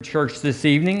Church this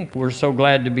evening. We're so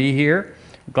glad to be here.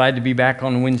 Glad to be back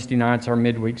on Wednesday nights, our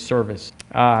midweek service.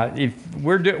 If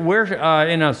we're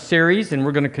in a series, and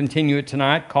we're going to continue it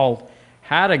tonight, called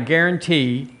 "How to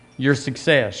Guarantee Your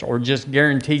Success," or just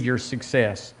guarantee your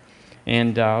success.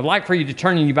 And I'd like for you to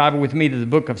turn in your Bible with me to the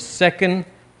book of 2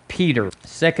 Peter.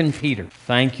 2 Peter.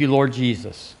 Thank you, Lord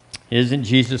Jesus. Isn't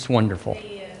Jesus wonderful?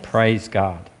 Yes. Praise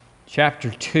God.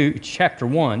 Chapter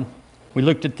 1. We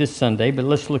looked at this Sunday, but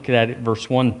let's look at it, verse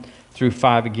 1 through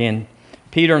 5 again.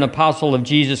 Peter, an apostle of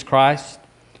Jesus Christ,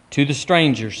 to the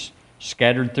strangers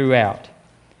scattered throughout,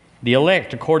 the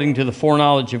elect according to the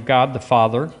foreknowledge of God the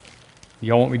Father.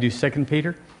 Y'all want me to do 2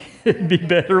 Peter? It'd be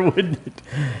better, wouldn't it?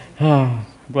 Oh, I'm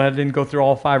glad I didn't go through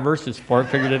all 5 verses before I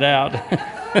figured it out.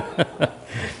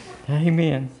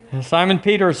 Amen. Simon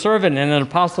Peter, a servant and an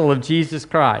apostle of Jesus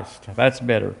Christ. That's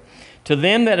better. To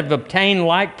them that have obtained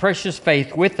like precious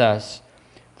faith with us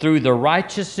through the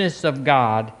righteousness of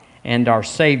God and our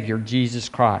Savior, Jesus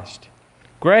Christ.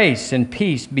 Grace and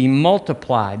peace be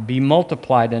multiplied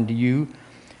unto you.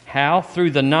 How? Through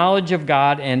the knowledge of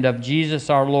God and of Jesus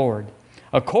our Lord,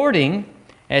 according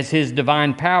as His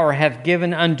divine power hath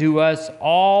given unto us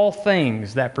all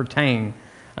things that pertain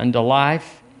unto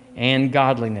life and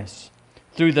godliness,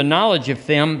 through the knowledge of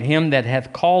Him that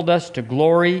hath called us to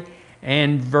glory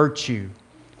and virtue.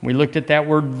 We looked at that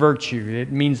word virtue.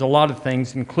 It means a lot of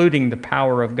things, including the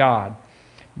power of God.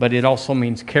 But it also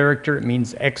means character. It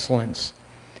means excellence.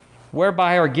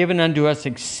 Whereby are given unto us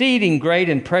exceeding great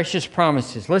and precious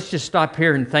promises. Let's just stop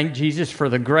here and thank Jesus for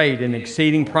the great and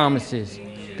exceeding promises,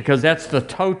 because that's the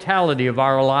totality of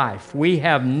our life. We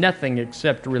have nothing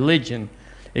except religion,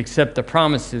 except the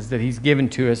promises that He's given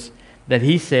to us, that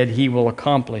He said He will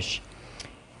accomplish.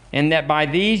 And that by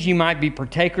these you might be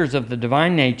partakers of the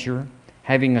divine nature,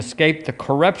 having escaped the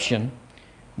corruption,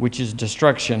 which is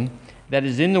destruction, that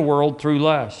is in the world through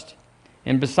lust.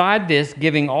 And beside this,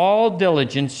 giving all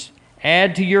diligence,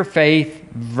 add to your faith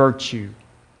virtue.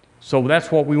 So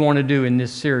that's what we want to do in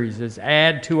this series, is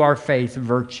add to our faith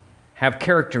virtue. Have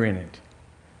character in it.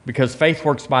 Because faith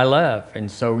works by love. And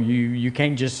so you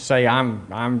can't just say,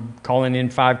 I'm calling in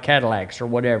 5 Cadillacs or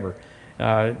whatever.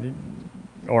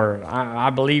 Or I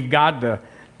believe God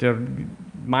to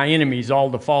my enemies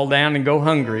all to fall down and go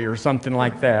hungry or something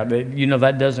like that.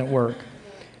 That doesn't work.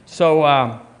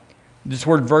 So this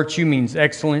word virtue means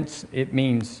excellence. It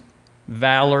means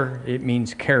valor. It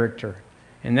means character.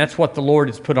 And that's what the Lord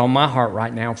has put on my heart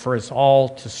right now for us all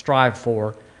to strive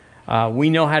for. We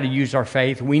know how to use our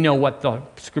faith. We know what the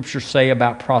Scriptures say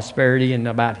about prosperity and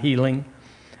about healing,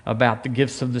 about the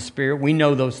gifts of the Spirit. We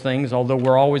know those things, although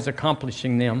we're always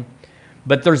accomplishing them.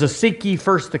 But there's a seek ye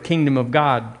first the kingdom of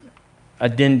God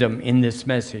addendum in this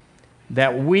message,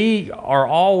 that we are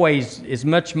always as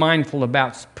much mindful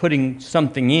about putting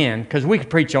something in, because we could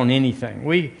preach on anything.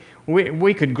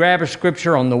 We could grab a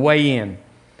scripture on the way in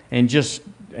and just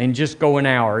go an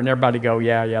hour and everybody go,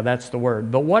 yeah, that's the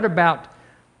word. But what about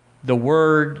the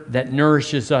word that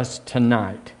nourishes us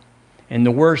tonight, and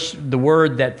the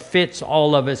word that fits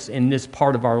all of us in this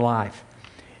part of our life?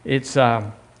 It's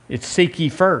seek ye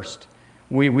first.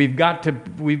 We've got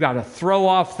to throw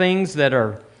off things that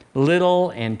are little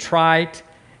and trite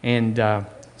and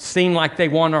seem like they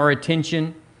want our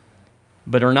attention,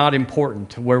 but are not important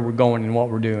to where we're going and what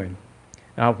we're doing.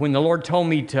 When the Lord told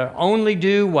me to only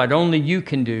do what only you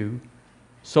can do,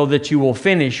 so that you will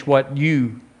finish what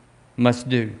you must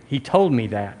do, He told me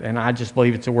that, and I just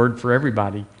believe it's a word for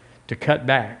everybody, to cut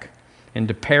back and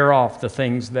to pare off the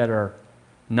things that are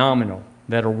nominal,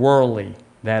 that are worldly,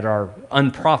 that are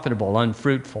unprofitable,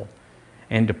 unfruitful,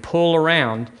 and to pull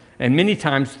around, and many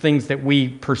times things that we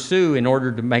pursue in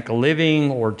order to make a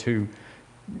living or to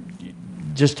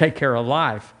just take care of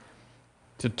life,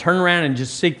 to turn around and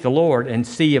just seek the Lord and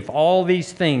see if all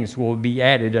these things will be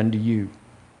added unto you.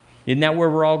 Isn't that where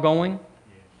we're all going?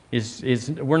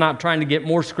 We're not trying to get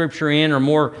more scripture in or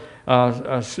more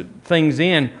things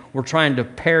in. We're trying to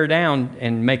pare down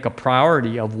and make a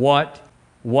priority of what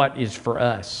is for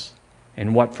us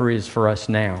and what is for us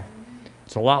now.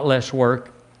 It's a lot less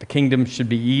work. The kingdom should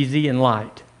be easy and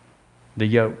light, the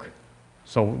yoke.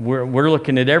 So we're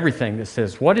looking at everything that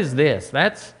says, what is this?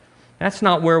 That's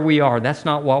not where we are. That's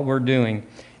not what we're doing.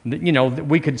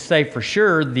 We could say for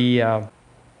sure the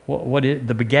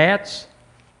begats.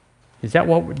 Is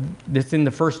that that's in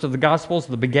the first of the Gospels,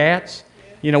 the begats?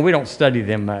 We don't study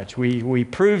them much. We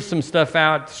prove some stuff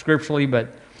out scripturally,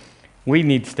 but we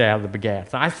need to stay out of the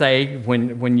begats. I say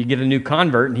when you get a new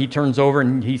convert and he turns over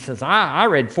and he says, I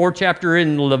read 4 chapters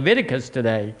in Leviticus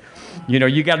today.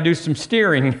 You got to do some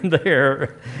steering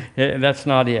there. That's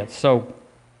not it. So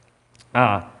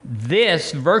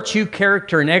This virtue,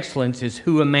 character, and excellence is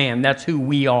who a man, that's who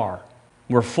we are.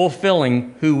 We're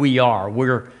fulfilling who we are.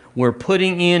 We're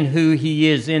putting in who he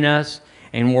is in us,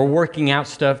 and we're working out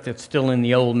stuff that's still in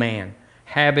the old man.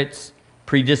 Habits,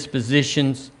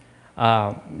 predispositions,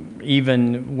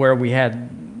 even where we had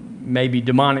maybe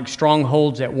demonic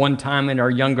strongholds at one time in our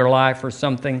younger life or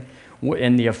something,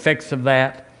 and the effects of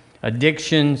that,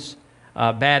 addictions,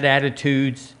 bad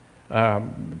attitudes,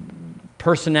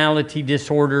 personality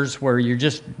disorders where you're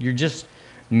just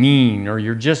mean, or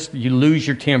you lose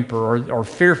your temper, or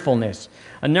fearfulness.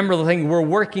 A number of the things, we're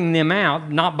working them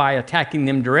out, not by attacking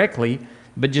them directly,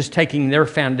 but just taking their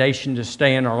foundation to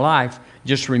stay in our life,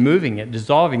 just removing it,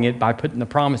 dissolving it by putting the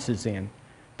promises in,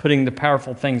 putting the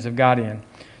powerful things of God in.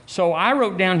 So I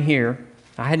wrote down here,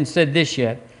 I hadn't said this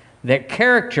yet, that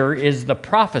character is the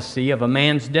prophecy of a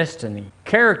man's destiny.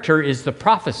 Character is the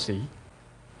prophecy.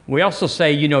 We also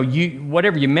say,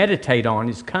 whatever you meditate on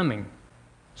is coming.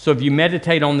 So if you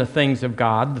meditate on the things of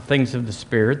God, the things of the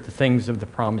Spirit, the things of the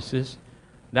promises,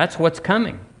 that's what's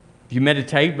coming. If you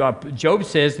meditate, Job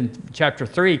says in chapter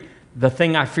 3, the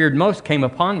thing I feared most came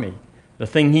upon me. The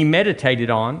thing he meditated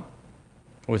on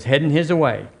was heading his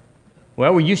way.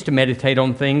 Well, we used to meditate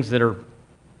on things that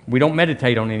we don't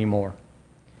meditate on anymore.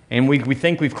 And we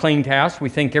think we've cleaned house, we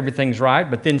think everything's right,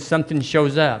 but then something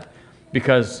shows up,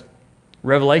 because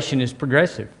revelation is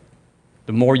progressive.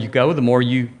 The more you go, the more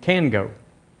you can go.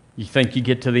 You think you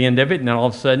get to the end of it, and then all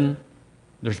of a sudden,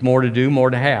 there's more to do, more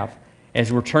to have,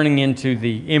 as we're turning into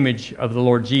the image of the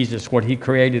Lord Jesus, what he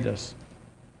created us.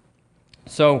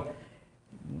 So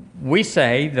we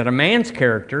say that a man's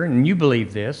character, and you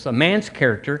believe this, a man's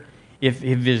character, if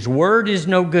his word is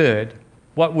no good,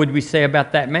 what would we say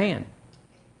about that man?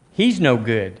 He's no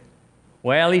good.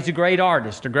 Well, he's a great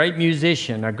artist, a great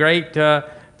musician, a great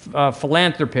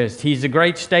philanthropist. He's a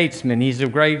great statesman. He's a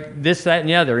great this, that, and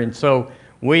the other. And so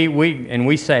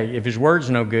we say, if his word's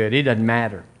no good, it doesn't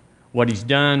matter. What he's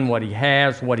done, what he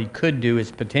has, what he could do,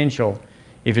 his potential.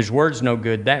 If his word's no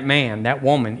good, that man, that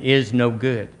woman is no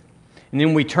good. And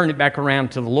then we turn it back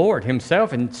around to the Lord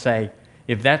himself and say,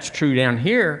 if that's true down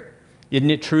here, isn't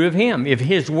it true of him? If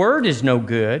his word is no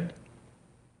good,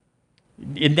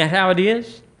 isn't that how it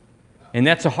is? And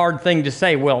that's a hard thing to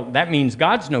say. Well, that means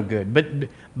God's no good.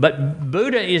 But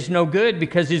Buddha is no good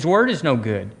because his word is no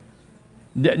good.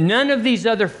 None of these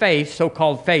other faiths,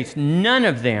 so-called faiths, none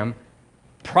of them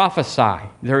prophesy.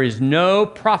 There is no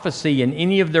prophecy in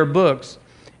any of their books,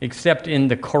 except in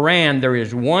the Quran. There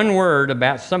is one word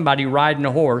about somebody riding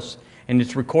a horse, and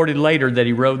it's recorded later that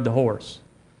he rode the horse.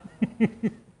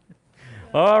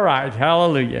 All right,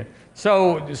 hallelujah.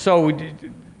 So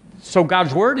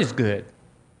God's word is good.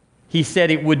 He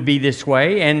said it would be this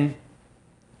way, and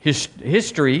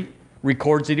history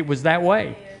records that it was that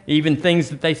way. Even things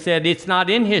that they said it's not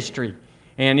in history.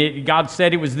 And God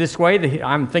said it was this way.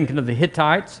 I'm thinking of the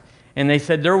Hittites, and they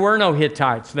said there were no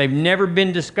Hittites. They've never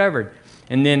been discovered.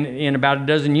 And then in about a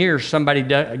dozen years,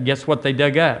 guess what they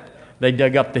dug up? They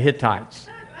dug up the Hittites.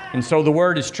 And so the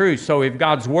word is true. So if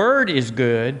God's word is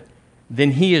good,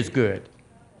 then he is good.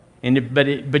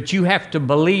 But you have to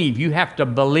believe. You have to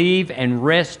believe and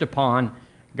rest upon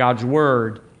God's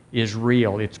word is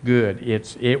real. It's good.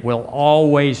 It will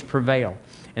always prevail.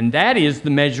 And that is the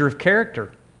measure of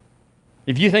character.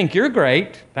 If you think you're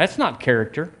great, that's not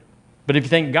character. But if you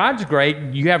think God's great,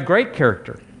 you have great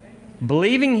character.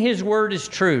 Believing his word is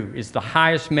true is the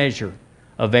highest measure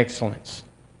of excellence.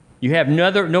 You have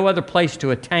no other place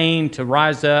to attain, to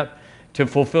rise up, to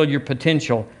fulfill your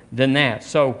potential than that.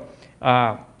 So,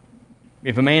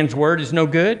 if a man's word is no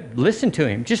good, listen to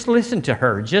him. Just listen to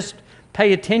her. Just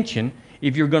pay attention.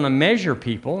 If you're going to measure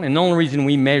people, and the only reason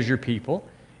we measure people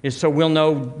is so we'll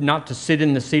know not to sit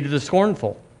in the seat of the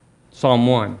scornful. Psalm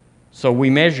 1. So we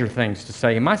measure things to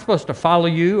say, am I supposed to follow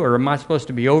you, or am I supposed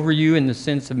to be over you in the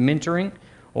sense of mentoring,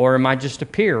 or am I just a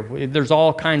peer? There's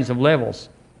all kinds of levels.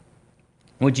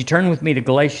 Would you turn with me to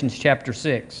Galatians chapter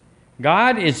 6?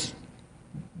 God's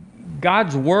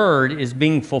word is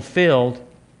being fulfilled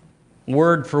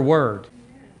word for word.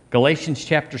 Galatians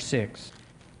chapter 6.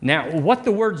 Now, what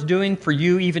the word's doing for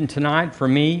you even tonight, for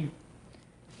me,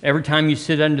 every time you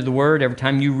sit under the word, every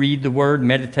time you read the word,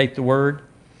 meditate the word,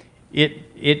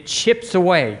 it chips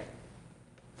away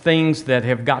things that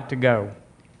have got to go.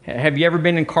 Have you ever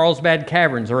been in Carlsbad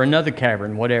Caverns or another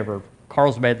cavern, whatever?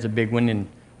 Carlsbad's a big one in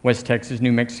West Texas,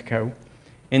 New Mexico.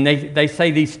 And they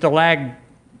say these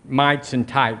stalagmites and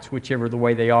tights, whichever the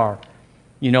way they are,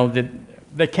 that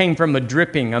they came from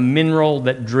a mineral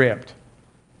that dripped.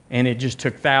 And it just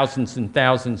took thousands and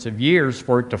thousands of years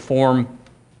for it to form,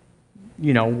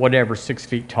 whatever, 6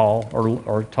 feet tall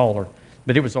or taller.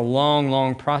 But it was a long,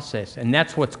 long process. And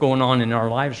that's what's going on in our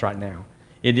lives right now.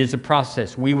 It is a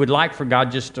process. We would like for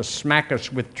God just to smack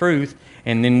us with truth,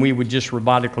 and then we would just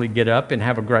robotically get up and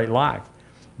have a great life.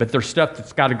 But there's stuff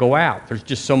that's got to go out. There's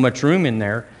just so much room in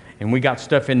there, and we got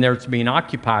stuff in there that's being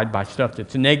occupied by stuff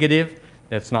that's negative,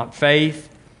 that's not faith,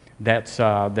 that's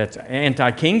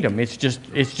anti-kingdom. It's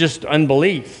just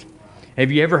unbelief.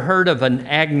 Have you ever heard of an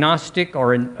agnostic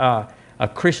or a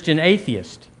Christian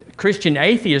atheist? Christian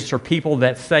atheists are people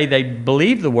that say they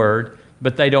believe the Word,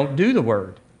 but they don't do the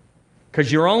Word. Because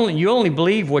you only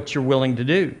believe what you're willing to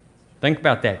do. Think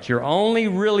about that. You're only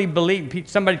really believe.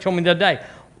 Somebody told me the other day,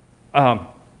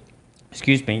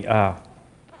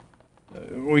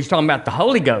 we was talking about the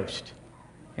Holy Ghost.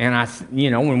 And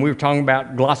when we were talking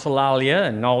about glossolalia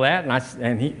and all that,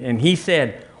 and he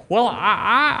said, well,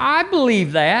 I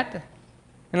believe that.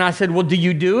 And I said, well, do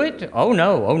you do it? Oh,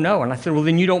 no. And I said, well,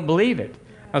 then you don't believe it.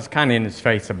 I was kind of in his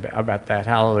face about that.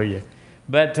 Hallelujah.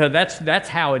 But that's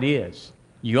how it is.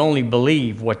 You only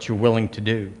believe what you're willing to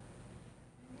do.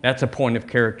 That's a point of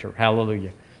character.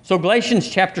 Hallelujah. So Galatians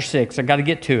chapter 6, I've got to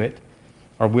get to it,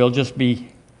 or we'll just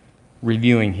be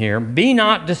reviewing here. Be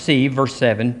not deceived, verse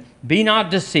 7. Be not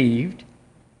deceived,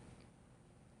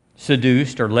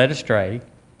 seduced, or led astray.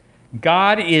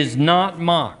 God is not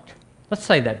mocked. Let's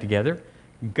say that together.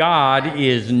 God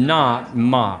is not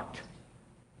mocked.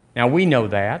 Now we know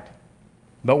that.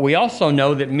 But we also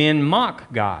know that men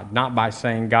mock God, not by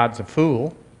saying God's a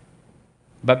fool,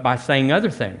 but by saying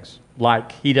other things,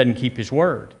 like he doesn't keep his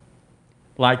word,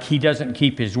 like he doesn't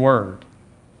keep his word,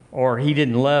 or he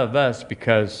didn't love us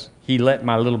because he let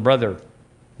my little brother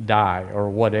die, or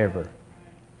whatever.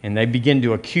 And they begin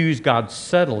to accuse God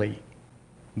subtly,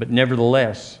 but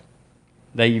nevertheless,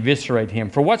 they eviscerate him.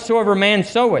 For whatsoever man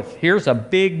soweth, here's a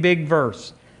big, big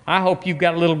verse. I hope you've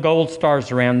got little gold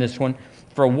stars around this one.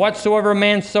 For whatsoever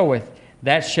man soweth,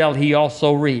 that shall he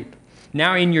also reap.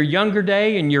 Now, in your younger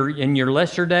day, in your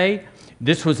lesser day,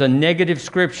 this was a negative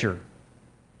scripture.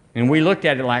 And we looked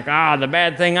at it like, the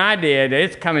bad thing I did,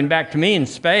 it's coming back to me in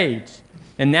spades.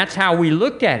 And that's how we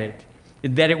looked at it,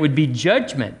 that it would be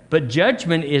judgment. But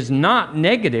judgment is not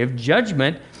negative.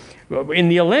 Judgment, in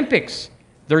the Olympics,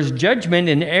 there's judgment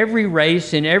in every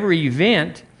race, in every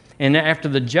event. And after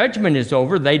the judgment is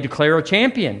over, they declare a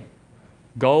champion.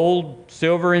 Gold,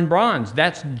 silver, and bronze.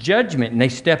 That's judgment. And they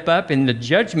step up, and the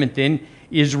judgment then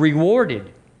is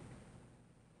rewarded.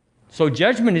 So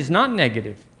judgment is not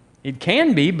negative. It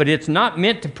can be, but it's not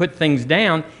meant to put things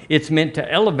down. It's meant to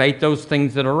elevate those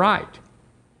things that are right.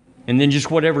 And then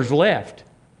just whatever's left.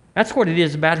 That's what it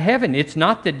is about heaven. It's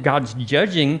not that God's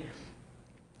judging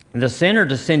the sinner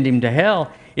to send him to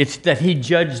hell. It's that he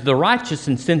judged the righteous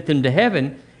and sent them to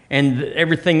heaven, and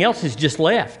everything else is just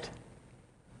left.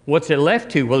 What's it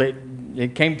left to? Well,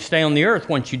 it can't stay on the earth.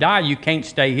 Once you die, you can't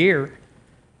stay here.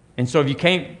 And so if you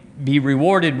can't be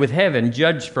rewarded with heaven,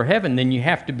 judged for heaven, then you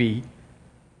have to be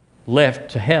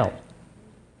left to hell.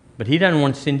 But he doesn't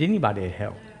want to send anybody to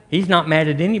hell. He's not mad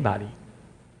at anybody.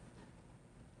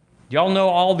 Do y'all know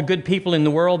all the good people in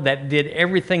the world that did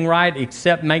everything right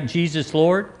except make Jesus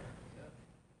Lord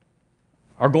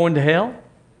are going to hell?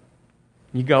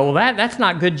 You go, well, that's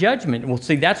not good judgment. Well,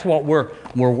 see, that's what we're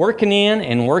working in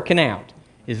and working out,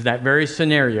 is that very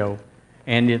scenario,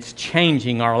 and it's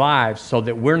changing our lives so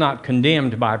that we're not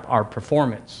condemned by our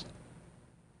performance.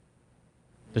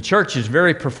 The church is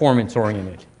very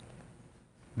performance-oriented.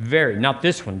 Very, not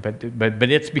this one, but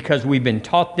it's because we've been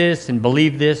taught this and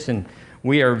believe this, and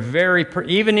we are very,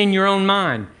 even in your own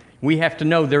mind, we have to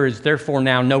know there is therefore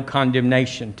now no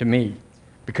condemnation to me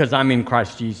because I'm in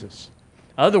Christ Jesus.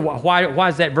 Otherwise, why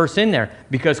is that verse in there?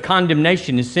 Because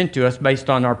condemnation is sent to us based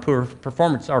on our poor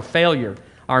performance, our failure,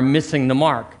 our missing the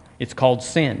mark. It's called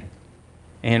sin.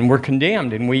 And we're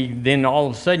condemned. And then all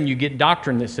of a sudden you get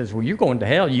doctrine that says, well, you're going to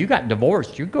hell. You got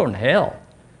divorced. You're going to hell.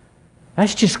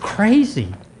 That's just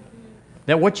crazy.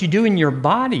 That what you do in your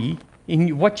body,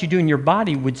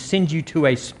 would send you to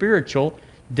a spiritual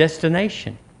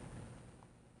destination.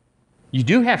 You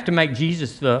do have to make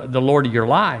Jesus the Lord of your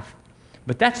life.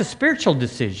 But that's a spiritual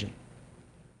decision.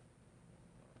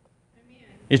 Amen.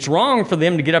 It's wrong for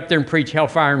them to get up there and preach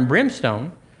hellfire and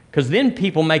brimstone, because then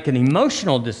people make an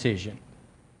emotional decision.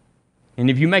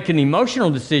 And if you make an emotional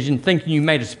decision thinking you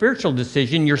made a spiritual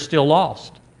decision, you're still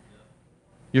lost.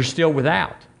 You're still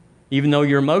without. Even though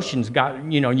your emotions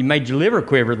you made your liver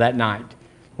quiver that night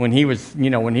when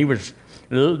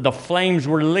the flames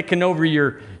were licking over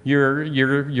your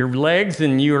legs,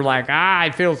 and you were like,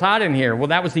 it feels hot in here. Well,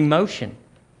 that was emotion.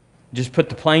 Just put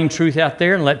the plain truth out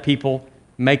there and let people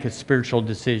make a spiritual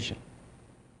decision.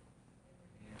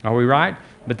 Are we right?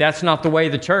 But that's not the way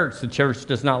the church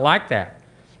does not like that.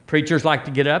 Preachers like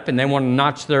to get up and they want to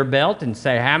notch their belt and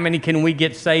say, how many can we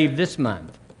get saved this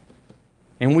month?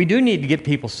 And we do need to get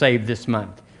people saved this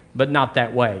month, but not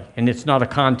that way. And it's not a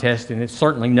contest, and it's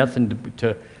certainly nothing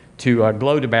to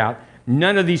gloat about.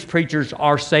 None of these preachers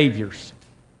are saviors.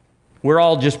 We're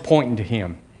all just pointing to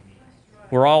Him.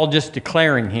 We're all just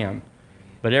declaring Him.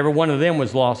 But every one of them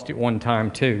was lost at one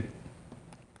time too.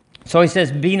 So he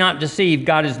says, be not deceived,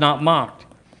 God is not mocked.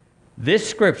 This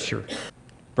scripture,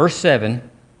 verse 7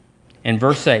 and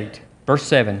verse 8, verse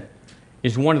 7,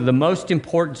 is one of the most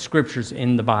important scriptures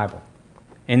in the Bible.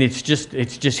 And it's just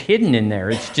hidden in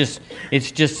there.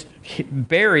 It's just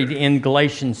buried in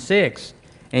Galatians 6.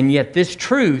 And yet this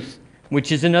truth,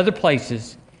 which is in other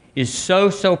places, is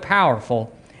so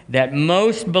powerful that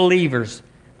most believers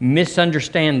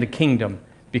misunderstand the kingdom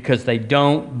because they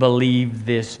don't believe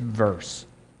this verse.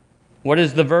 What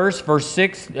is the verse? Verse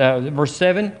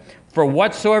 7, for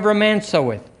whatsoever a man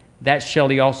soweth, that shall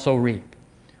he also reap.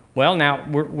 Well, now,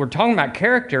 we're talking about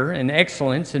character and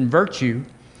excellence and virtue,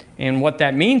 and what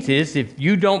that means is if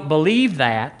you don't believe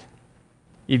that,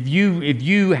 if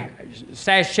you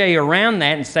sashay around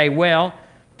that and say, well,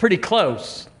 pretty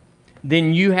close,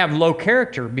 then you have low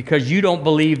character because you don't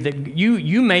believe that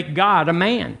you make God a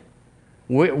man.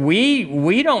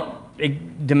 We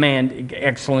don't demand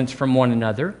excellence from one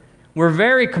another. We're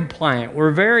very compliant.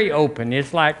 We're very open.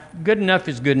 It's like good enough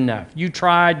is good enough. You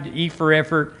tried, E for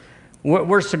effort.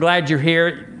 We're so glad you're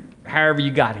here, however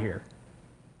you got here.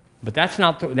 But that's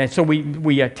not so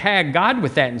we tag God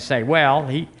with that and say, well,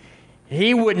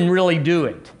 he wouldn't really do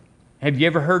it. Have you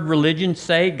ever heard religion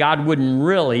say God wouldn't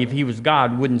really, if He was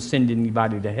God, wouldn't send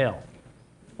anybody to hell?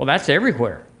 Well, that's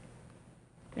everywhere.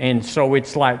 And so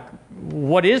it's like,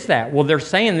 what is that? Well, they're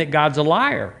saying that God's a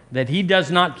liar, that He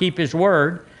does not keep His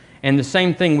word. And the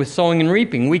same thing with sowing and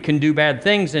reaping. We can do bad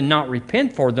things and not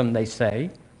repent for them, they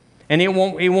say. And it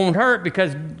won't hurt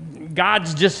because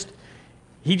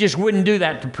He just wouldn't do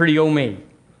that to pretty old me,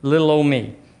 little old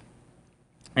me.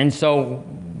 And so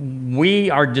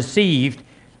we are deceived.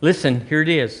 Listen, here it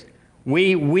is.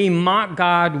 We mock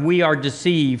God, we are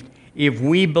deceived if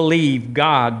we believe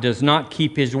God does not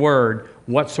keep His word,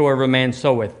 whatsoever a man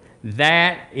soweth,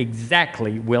 that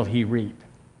exactly will he reap.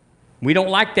 We don't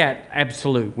like that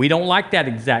absolute. We don't like that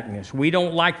exactness. We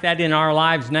don't like that in our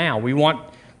lives now. We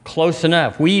want close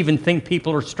enough. We even think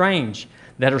people are strange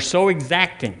that are so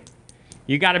exacting.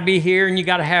 You got to be here and you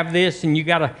got to have this and you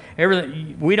got to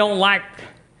everything. We don't like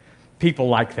people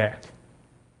like that.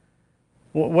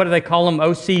 What do they call them?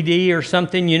 OCD or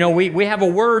something? You know, we have a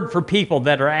word for people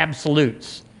that are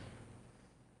absolutes.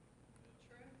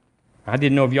 I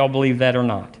didn't know if y'all believe that or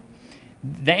not.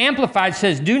 The Amplified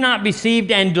says, do not be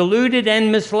deceived and deluded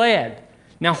and misled.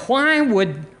 Now, why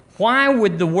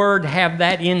would the word have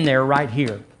that in there right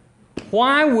here?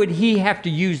 Why would he have to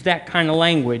use that kind of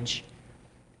language?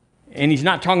 And he's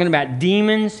not talking about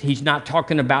demons. He's not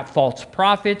talking about false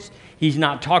prophets. He's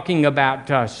not talking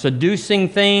about seducing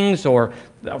things or...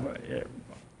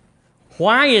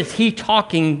 Why is he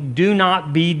talking, do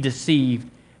not be deceived,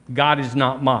 God is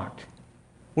not mocked?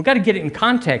 We've got to get it in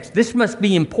context. This must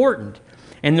be important.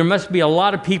 And there must be a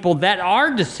lot of people that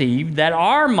are deceived, that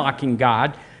are mocking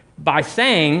God by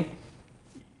saying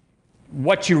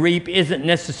what you reap isn't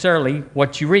necessarily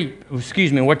what you reap.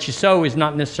 Excuse me, what you sow is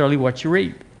not necessarily what you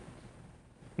reap.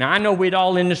 Now, I know we'd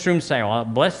all in this room say, well,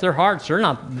 bless their hearts. They're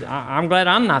not. I'm glad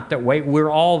I'm not that way.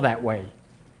 We're all that way.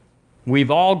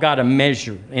 We've all got a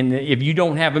measure. And if you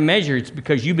don't have a measure, it's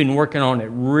because you've been working on it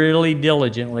really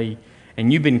diligently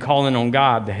and you've been calling on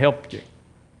God to help you.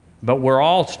 But we're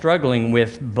all struggling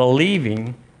with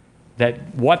believing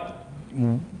that what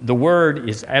the Word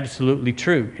is absolutely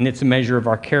true, and it's a measure of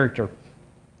our character.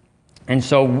 And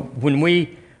so when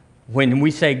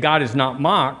we say God is not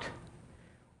mocked,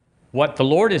 what the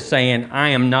Lord is saying, I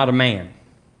am not a man.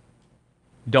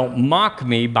 Don't mock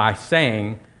me by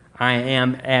saying I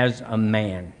am as a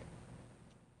man.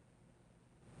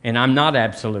 And I'm not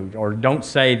absolute. Or don't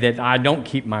say that I don't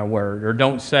keep my word. Or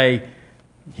don't say,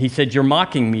 he said, you're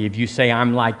mocking me if you say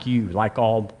I'm like you, like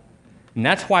all. And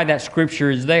that's why that scripture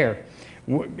is there.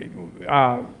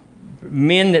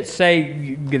 Men that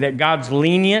say that God's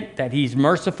lenient, that He's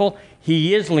merciful,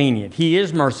 He is lenient. He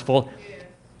is merciful.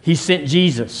 He sent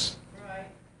Jesus.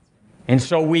 And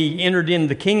so we entered in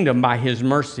the kingdom by His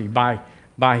mercy, by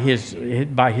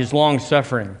His long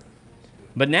suffering.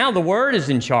 But now the Word is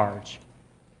in charge.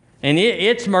 And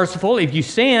it's merciful. If you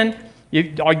sin,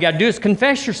 all you got to do is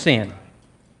confess your sin.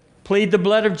 Plead the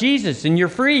blood of Jesus and you're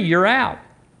free, you're out.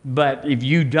 But if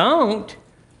you don't,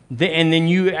 and then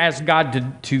you ask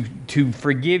God to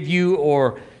forgive you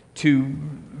or to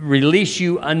release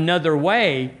you another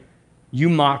way, you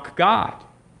mock God,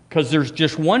 because there's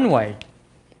just one way.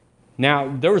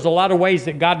 Now, there was a lot of ways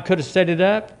that God could have set it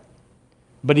up,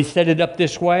 but he set it up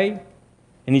this way,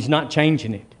 and he's not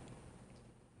changing it.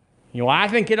 You know, I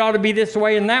think it ought to be this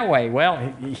way and that way.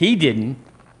 Well, he didn't.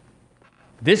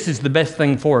 This is the best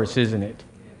thing for us, isn't it?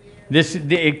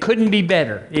 It couldn't be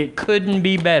better. It couldn't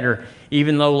be better,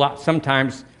 even though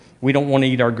sometimes we don't want to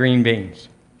eat our green beans.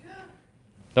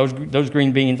 Those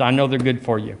green beans, I know they're good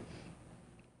for you.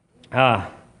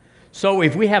 So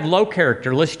if we have low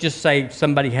character, let's just say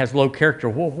somebody has low character.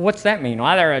 Well, what's that mean?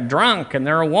 Well, they're a drunk and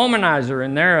they're a womanizer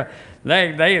and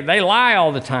they lie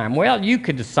all the time. Well, you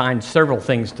could assign several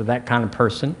things to that kind of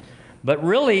person. But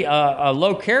really, a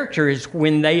low character is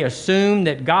when they assume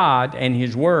that God and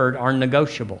His Word are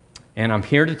negotiable. And I'm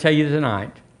here to tell you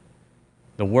tonight,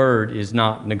 the Word is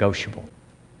not negotiable.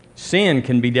 Sin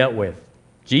can be dealt with.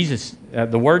 Jesus,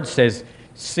 the Word says,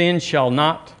 sin shall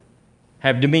not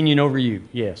have dominion over you.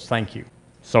 Yes, thank you.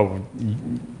 So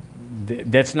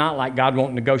that's not like God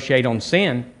won't negotiate on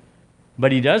sin,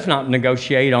 but He does not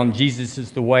negotiate on Jesus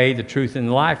is the way, the truth, and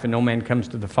the life, and no man comes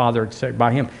to the Father except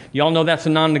by Him. Y'all know that's a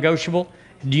non-negotiable?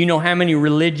 Do you know how many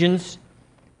religions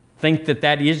think that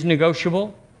that is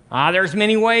negotiable? There's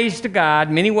many ways to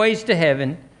God, many ways to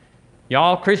heaven.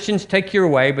 Y'all Christians take your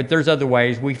way, but there's other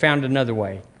ways. We found another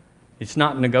way. It's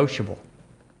not negotiable.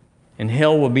 And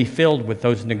hell will be filled with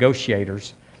those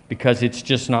negotiators because it's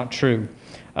just not true.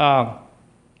 So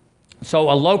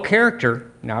a low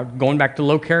character, now going back to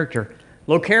low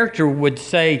character would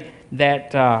say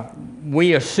that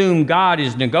we assume God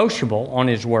is negotiable on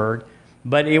His Word,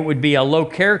 but it would be a low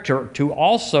character to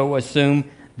also assume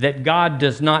that God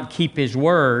does not keep His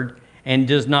Word and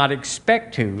does not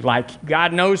expect to. Like,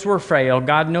 God knows we're frail,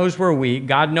 God knows we're weak,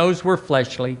 God knows we're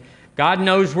fleshly, God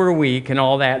knows we're weak and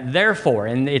all that. Therefore,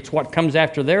 and it's what comes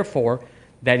after therefore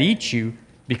that eats you,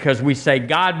 because we say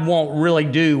God won't really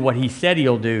do what He said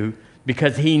He'll do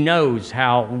because He knows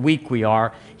how weak we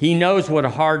are. He knows what a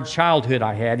hard childhood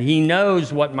I had. He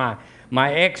knows what my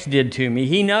ex did to me.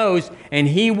 He knows, and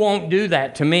He won't do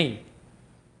that to me.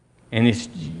 And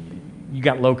you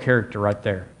got low character right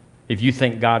there if you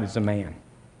think God is a man.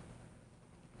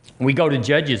 We go to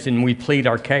judges and we plead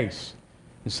our case,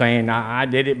 saying, I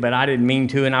did it, but I didn't mean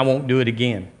to, and I won't do it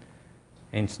again.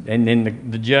 And then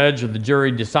the judge or the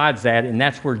jury decides that, and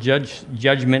that's where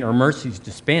judgment or mercy is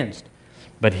dispensed.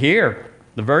 But here,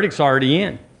 the verdict's already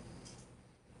in.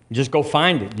 Just go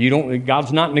find it.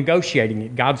 God's not negotiating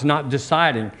it. God's not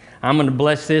deciding, I'm going to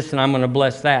bless this and I'm going to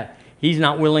bless that. He's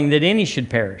not willing that any should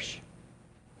perish.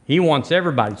 He wants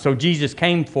everybody. So Jesus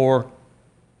came for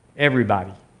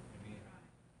everybody.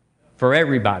 For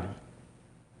everybody.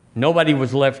 Nobody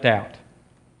was left out.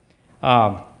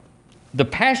 The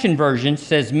Passion Version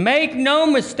says, make no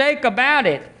mistake about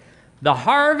it. The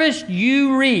harvest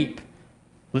you reap,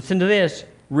 listen to this,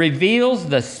 reveals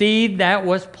the seed that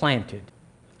was planted.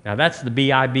 Now that's the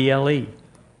Bible,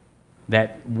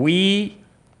 that we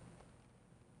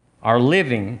are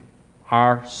living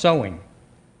our sowing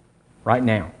right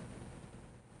now.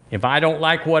 If I don't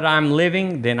like what I'm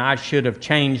living, then I should have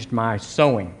changed my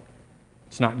sowing.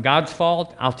 It's not God's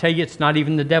fault. I'll tell you, it's not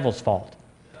even the devil's fault.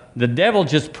 The devil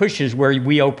just pushes where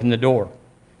we open the door.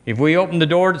 If we open the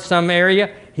door to some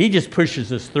area, he just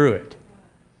pushes us through it.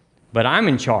 But I'm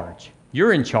in charge.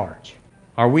 You're in charge.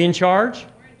 Are we in charge?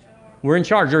 We're in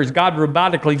charge. Or is God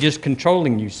robotically just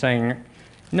controlling you, saying,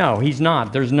 no, He's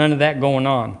not. There's none of that going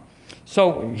on.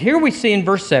 So here we see in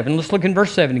verse 7. Let's look in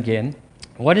verse 7 again.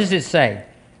 What does it say?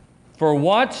 For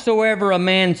whatsoever a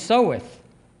man soweth,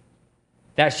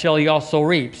 that shall he also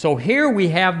reap. So here we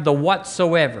have the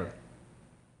whatsoever.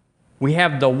 We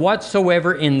have the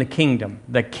whatsoever in the kingdom.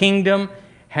 The kingdom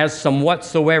has some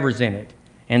whatsoevers in it.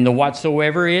 And the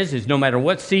whatsoever is no matter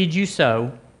what seed you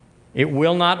sow, it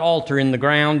will not alter in the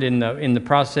ground, in the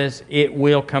process. It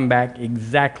will come back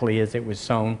exactly as it was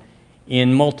sown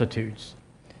in multitudes.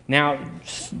 Now,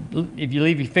 if you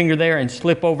leave your finger there and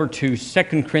slip over to 2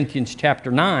 Corinthians chapter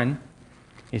 9,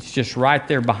 it's just right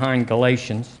there behind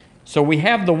Galatians. So we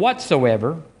have the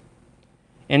whatsoever.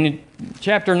 And in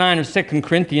chapter 9 of 2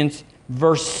 Corinthians,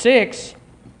 verse 6,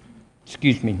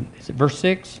 excuse me, is it verse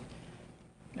 6?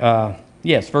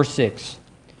 Yes, verse 6.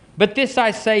 But this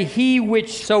I say, he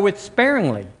which soweth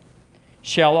sparingly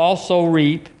shall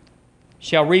reap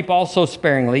also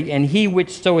sparingly, and he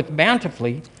which soweth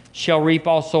bountifully shall reap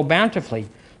also bountifully.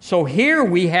 So here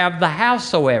we have the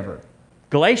howsoever.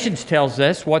 Galatians tells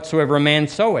us, whatsoever a man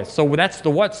soweth. So that's the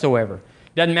whatsoever.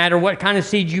 Doesn't matter what kind of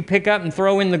seed you pick up and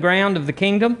throw in the ground of the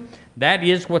kingdom, that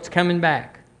is what's coming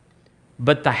back.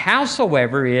 But the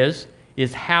howsoever is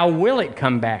is how will it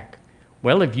come back?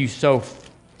 Well, if you sow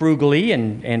frugally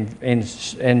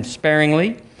and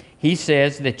sparingly, he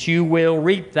says that you will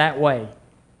reap that way.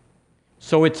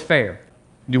 So it's fair.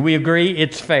 Do we agree?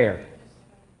 It's fair.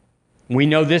 We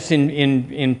know this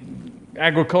in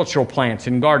agricultural plants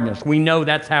and gardeners. We know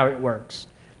that's how it works.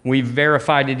 We've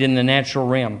verified it in the natural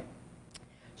realm.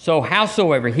 So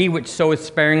howsoever he which soweth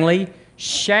sparingly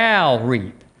shall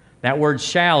reap. That word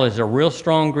shall is a real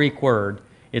strong Greek word.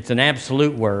 It's an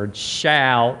absolute word,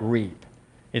 shall reap.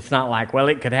 It's not like, well,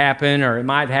 it could happen or it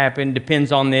might happen,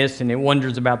 depends on this, and it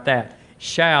wonders about that.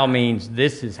 Shall means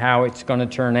this is how it's going to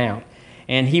turn out.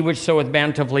 And he which soweth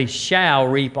bountifully shall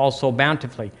reap also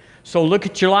bountifully. So look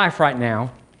at your life right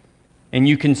now, and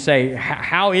you can say,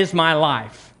 how is my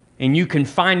life? And you can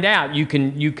find out, you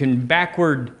can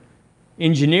backward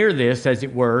engineer this, as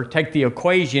it were, take the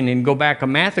equation and go back, a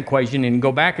math equation, and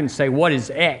go back and say, what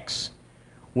is X?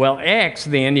 Well, X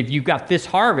then, if you've got this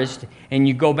harvest, and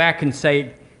you go back and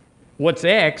say, what's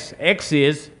X? X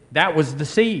is, that was the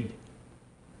seed.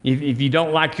 If you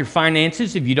don't like your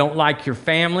finances, if you don't like your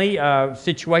family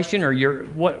situation or your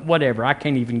whatever, I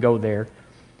can't even go there,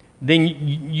 then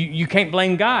you can't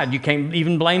blame God. You can't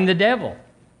even blame the devil.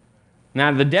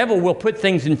 Now, the devil will put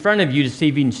things in front of you to see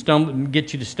if he can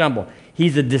get you to stumble.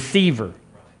 He's a deceiver.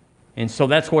 And so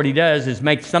that's what he does, is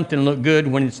make something look good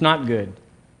when it's not good.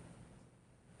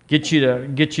 Get you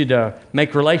to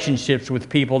make relationships with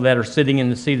people that are sitting in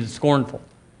the seat of the scornful,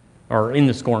 or in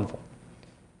the scornful.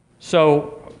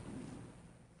 So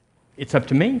it's up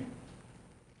to me.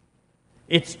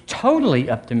 It's totally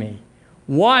up to me.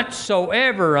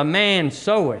 Whatsoever a man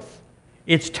soweth,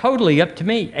 it's totally up to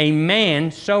me. A man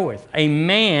soweth. A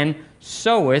man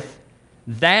soweth,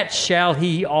 that shall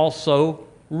he also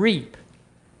reap.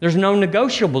 There's no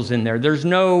negotiables in there. There's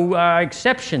no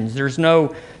exceptions. There's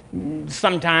no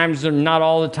sometimes or not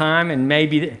all the time, and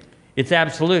maybe it's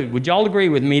absolute. Would you all agree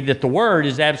with me that the word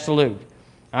is absolute?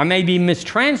 I may be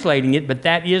mistranslating it, but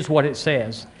that is what it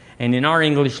says. And in our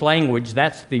English language,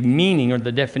 that's the meaning or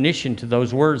the definition to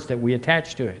those words that we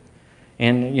attach to it.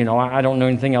 And, I don't know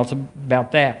anything else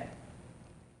about that.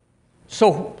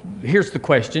 So here's the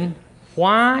question.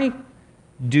 Why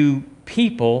do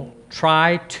people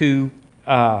try to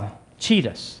cheat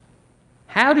us?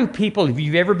 How do people, if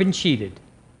you've ever been cheated,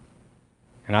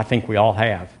 and I think we all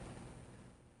have.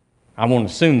 I won't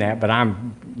assume that, but a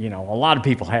lot of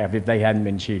people have if they hadn't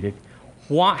been cheated.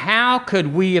 How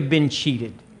could we have been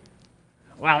cheated?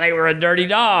 Well, they were a dirty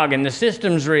dog, and the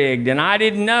system's rigged, and I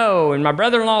didn't know, and my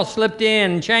brother-in-law slipped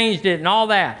in and changed it and all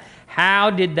that. How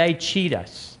did they cheat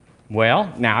us?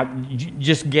 Well, now,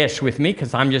 just guess with me,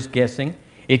 because I'm just guessing.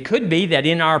 It could be that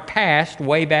in our past,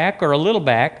 way back or a little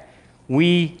back,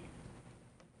 we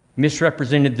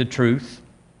misrepresented the truth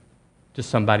to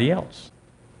somebody else.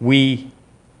 We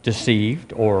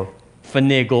deceived or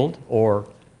finagled or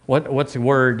what's the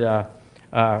word,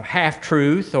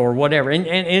 half-truth or whatever. And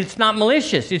it's not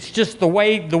malicious. It's just the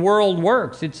way the world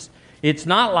works. It's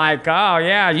not like, oh,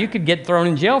 yeah, you could get thrown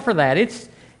in jail for that.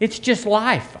 It's just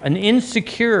life, an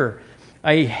insecure,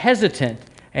 a hesitant,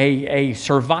 a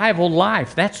survival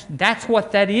life. That's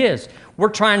what that is. We're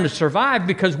trying to survive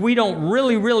because we don't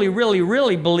really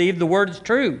believe the word is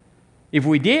true. If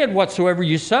we did, whatsoever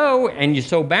you sow, and you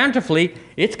sow bountifully,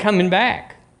 it's coming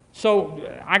back. So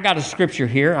I got a scripture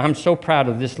here. I'm so proud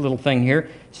of this little thing here.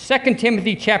 2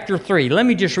 Timothy chapter 3. Let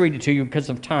me just read it to you because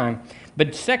of time.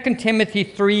 But 2 Timothy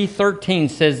 3:13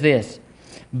 says this,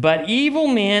 "But evil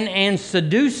men and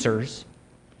seducers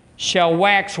shall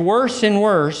wax worse and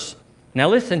worse." Now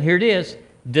listen, here it is.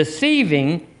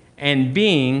 "Deceiving and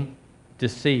being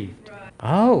deceived."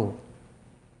 Oh,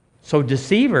 so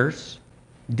deceivers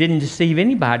didn't deceive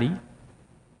anybody.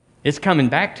 It's coming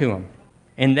back to them.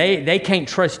 And they can't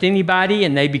trust anybody,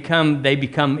 and they become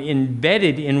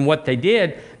embedded in what they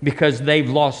did because they've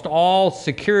lost all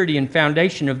security and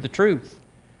foundation of the truth.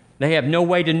 They have no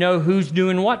way to know who's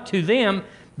doing what to them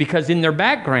because in their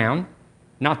background,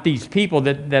 not these people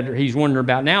that he's wondering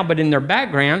about now, but in their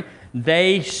background,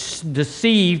 they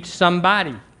deceived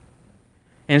somebody.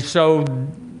 And so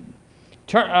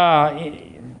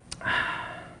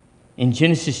in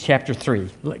Genesis chapter 3,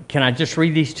 can I just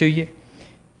read these to you?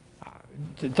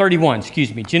 31,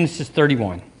 Genesis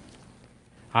 31.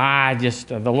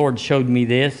 The Lord showed me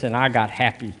this, and I got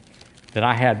happy that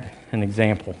I had an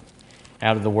example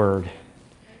out of the Word.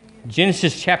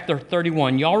 Genesis chapter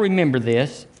 31, y'all remember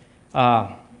this.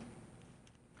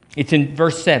 It's in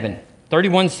verse 7,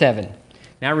 31:7.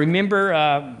 Now remember,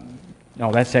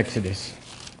 no, that's Exodus.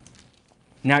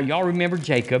 Now y'all remember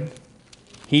Jacob.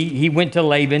 He went to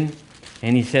Laban,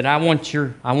 and he said, I want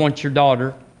your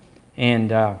daughter,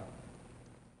 and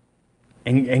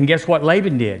And guess what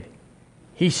Laban did?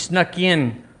 He snuck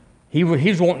in. He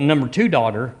was wanting number 2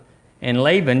 daughter, and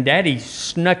Laban, daddy,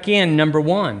 snuck in number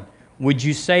 1. Would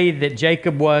you say that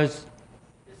Jacob was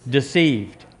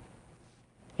deceived?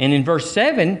 And in verse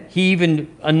 7, he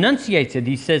even enunciates it.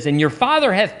 He says, and your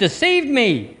father hath deceived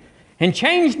me and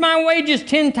changed my wages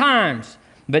 10 times.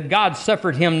 But God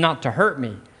suffered him not to hurt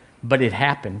me. But it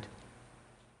happened.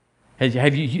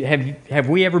 Have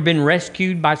we ever been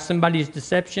rescued by somebody's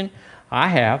deception? I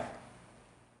have.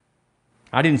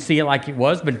 I didn't see it like it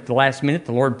was, but at the last minute,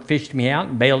 the Lord fished me out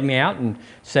and bailed me out and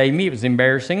saved me. It was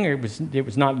embarrassing. It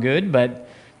was not good,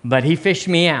 but He fished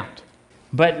me out.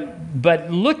 But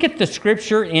look at the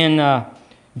scripture in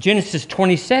Genesis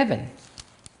 27,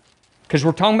 because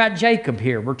we're talking about Jacob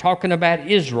here. We're talking about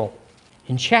Israel.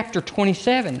 In chapter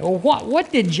 27, well,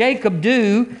 what did Jacob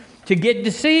do to get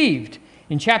deceived?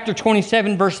 In chapter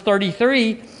 27, verse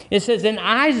 33, it says, and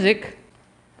Isaac,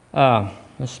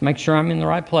 let's make sure I'm in the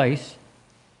right place.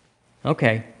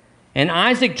 Okay. And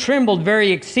Isaac trembled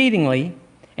very exceedingly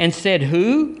and said,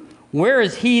 who? Where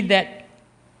is he that...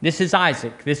 This is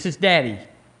Isaac. This is daddy.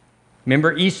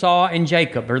 Remember, Esau and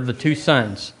Jacob are the 2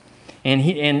 sons.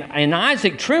 And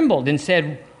Isaac trembled and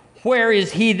said, where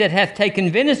is he that hath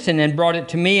taken venison and brought it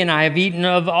to me? And I have eaten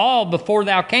of all before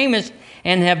thou camest,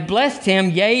 and have blessed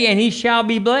him, yea, and he shall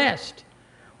be blessed.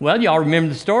 Well, y'all remember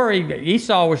the story.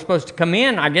 Esau was supposed to come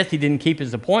in. I guess he didn't keep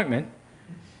his appointment.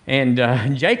 And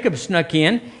Jacob snuck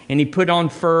in, and he put on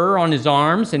fur on his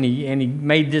arms, and he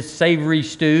made this savory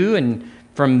stew and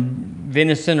from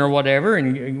venison or whatever,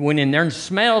 and he went in there and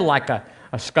smelled like a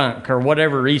skunk or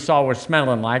whatever Esau was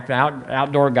smelling like, the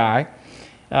outdoor guy.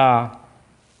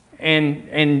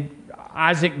 And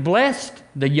Isaac blessed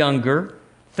the younger,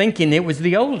 thinking it was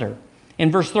the older.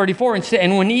 In verse 34,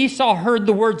 and when Esau heard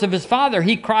the words of his father,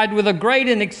 he cried with a great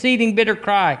and exceeding bitter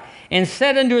cry, and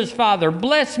said unto his father,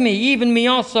 bless me, even me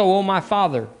also, O my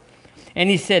father. And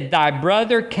he said, thy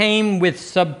brother came with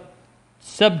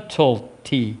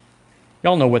subtlety.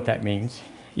 Y'all know what that means,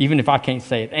 even if I can't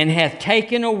say it. And hath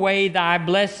taken away thy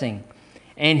blessing.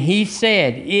 And he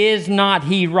said, is not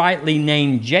he rightly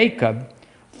named Jacob?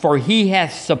 For he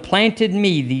hath supplanted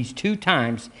me these 2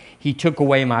 times. He took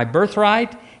away my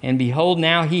birthright, and behold,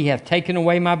 now he hath taken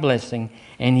away my blessing.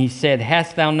 And he said,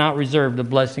 hast thou not reserved a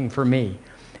blessing for me?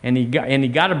 And he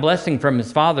got a blessing from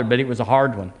his father, but it was a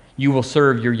hard one. You will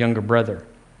serve your younger brother,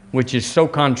 which is so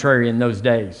contrary in those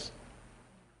days.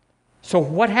 So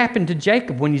what happened to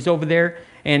Jacob when he's over there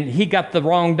and he got the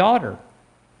wrong daughter?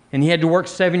 And he had to work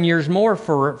 7 years more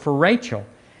for Rachel.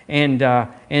 And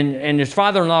his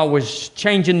father-in-law was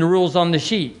changing the rules on the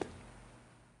sheep.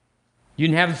 You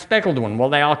didn't have a speckled one. Well,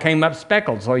 they all came up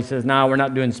speckled. So he says, no, we're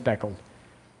not doing speckled.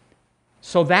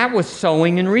 So that was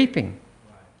sowing and reaping.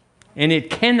 And it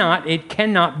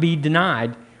cannot be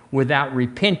denied without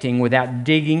repenting, without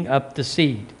digging up the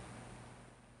seed.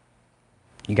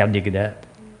 You got to dig it up.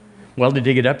 Well, to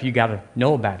dig it up, you got to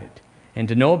know about it. And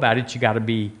to know about it, you got to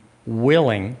be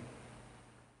willing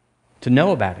to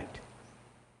know about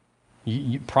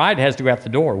it. Pride has to go out the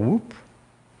door. Whoop.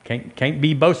 Can't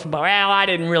be boastful. Well, I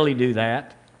didn't really do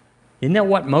that. Isn't that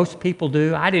what most people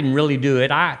do? I didn't really do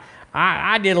it.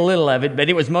 I did a little of it, but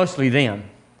it was mostly them.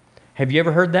 Have you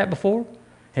ever heard that before?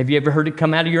 Have you ever heard it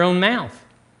come out of your own mouth?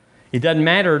 It doesn't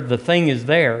matter. The thing is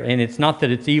there, and it's not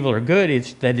that it's evil or good.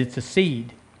 It's that it's a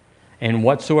seed. And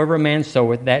whatsoever a man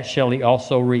soweth, that shall he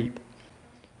also reap.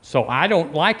 So I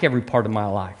don't like every part of my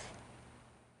life.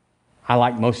 I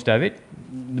like most of it,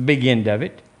 the big end of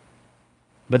it.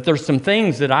 But there's some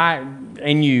things that I'm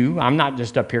not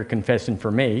just up here confessing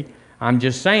for me. I'm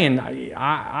just saying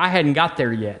I hadn't got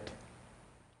there yet.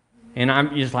 And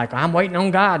I'm just like, I'm waiting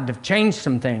on God to change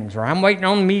some things, or I'm waiting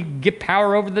on me to get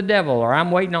power over the devil, or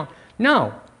I'm waiting on...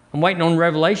 No, I'm waiting on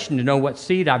revelation to know what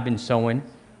seed I've been sowing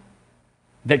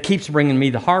that keeps bringing me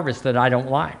the harvest that I don't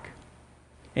like.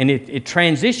 And it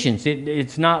transitions.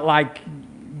 It's not like...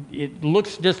 It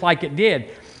looks just like it did.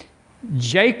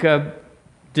 Jacob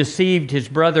deceived his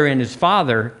brother and his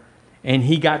father, and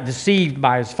he got deceived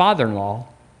by his father-in-law.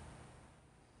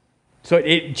 So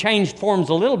it changed forms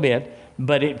a little bit,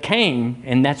 but it came,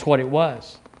 and that's what it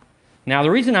was. Now,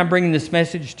 the reason I'm bringing this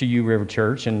message to you, River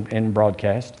Church, and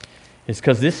broadcast, is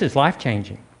because this is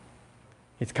life-changing.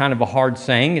 It's kind of a hard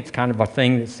saying. It's kind of a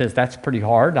thing that says, that's pretty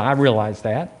hard. I realize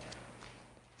that.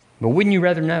 But wouldn't you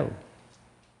rather know?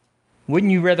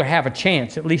 Wouldn't you rather have a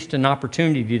chance, at least an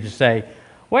opportunity to say,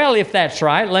 well, if that's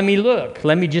right, let me look.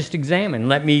 Let me just examine.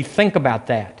 Let me think about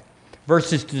that.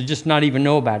 Versus to just not even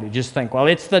know about it. Just think, well,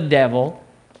 it's the devil.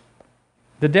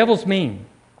 The devil's mean.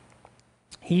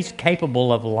 He's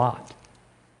capable of a lot.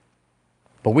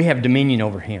 But we have dominion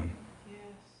over him.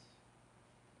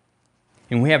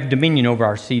 And we have dominion over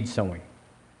our seed sowing.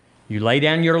 You lay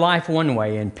down your life one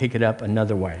way and pick it up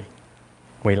another way.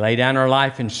 We lay down our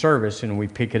life in service and we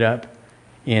pick it up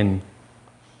in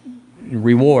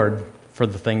reward for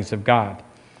the things of God.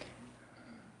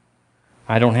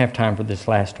 I don't have time for this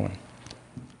last one.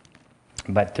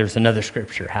 But there's another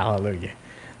scripture, hallelujah,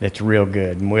 that's real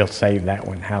good. And we'll save that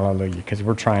one, hallelujah, because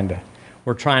we're trying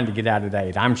to get out of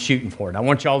date. I'm shooting for it. I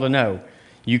want y'all to know,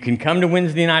 you can come to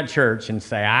Wednesday night church and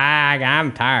say,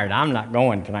 I'm tired. I'm not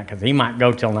going tonight, because he might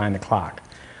go till 9 o'clock.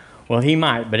 Well, he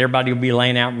might, but everybody will be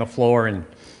laying out on the floor and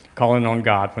calling on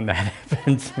God when that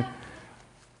happens.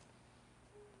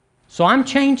 So I'm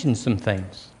changing some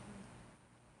things.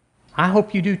 I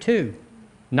hope you do too.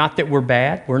 Not that we're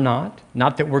bad, we're not.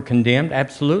 Not that we're condemned,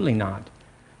 absolutely not.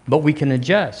 But we can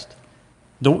adjust.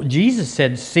 Jesus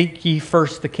said, seek ye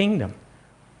first the kingdom.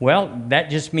 Well, that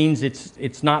just means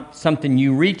it's not something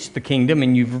you reach the kingdom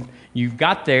and you've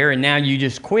got there and now you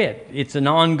just quit. It's an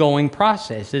ongoing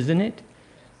process, isn't it?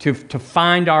 To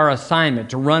find our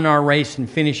assignment, to run our race and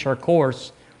finish our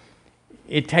course,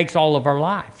 it takes all of our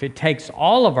life. It takes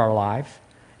all of our life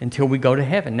until we go to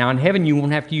heaven. Now, in heaven, you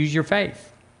won't have to use your faith.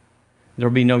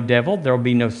 There'll be no devil. There'll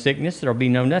be no sickness. There'll be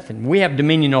no nothing. We have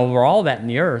dominion over all that in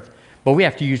the earth, but we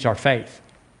have to use our faith.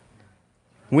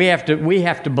 We have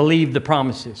to believe the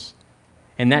promises,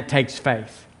 and that takes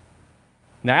faith.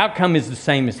 The outcome is the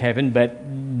same as heaven, but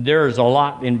there's a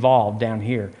lot involved down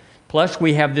here. Plus,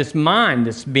 we have this mind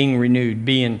that's being renewed,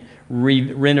 being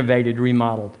renovated,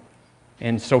 remodeled.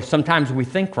 And so sometimes we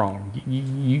think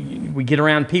wrong. We get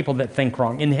around people that think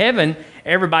wrong. In heaven,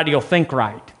 everybody will think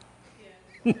right.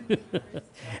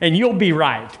 And you'll be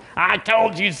right. I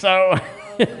told you so.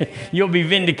 You'll be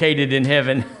vindicated in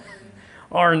heaven.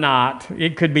 Or not.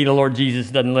 It could be the Lord Jesus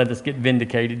doesn't let us get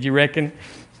vindicated. You reckon?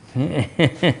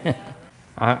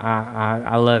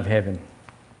 I love heaven.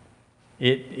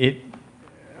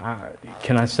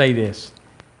 Can I say this?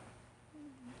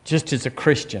 Just as a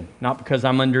Christian, not because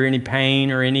I'm under any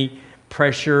pain or any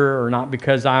pressure, or not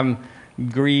because I'm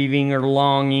grieving or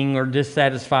longing or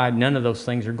dissatisfied. None of those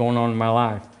things are going on in my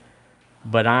life.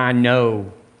 But I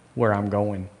know where I'm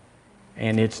going,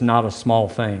 and it's not a small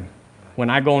thing. When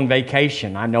I go on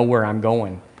vacation, I know where I'm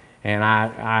going, and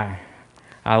I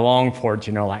long for it,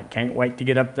 like can't wait to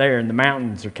get up there in the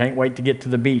mountains, or can't wait to get to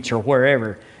the beach, or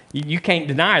wherever. You can't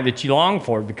deny that you long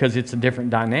for it because it's a different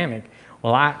dynamic.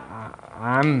 Well,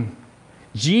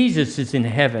 Jesus is in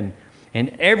heaven, and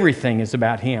everything is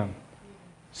about Him.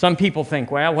 Some people think,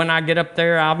 well, when I get up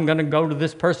there, I'm going to go to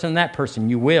this person and that person.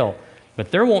 You will.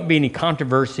 But there won't be any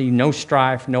controversy, no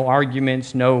strife, no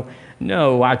arguments, no,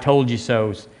 I told you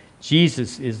so.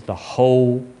 Jesus is the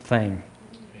whole thing.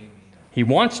 He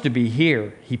wants to be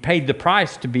here. He paid the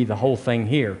price to be the whole thing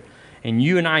here. And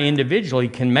you and I individually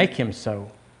can make Him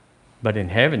so. But in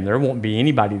heaven, there won't be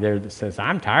anybody there that says,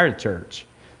 I'm tired of church.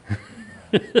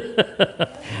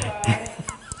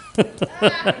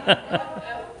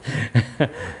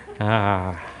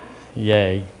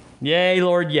 Yay. Yay,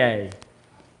 Lord, yay.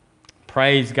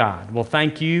 Praise God. Well,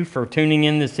 thank you for tuning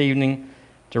in this evening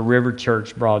to River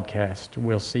Church broadcast.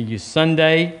 We'll see you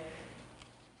Sunday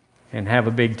and have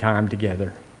a big time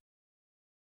together.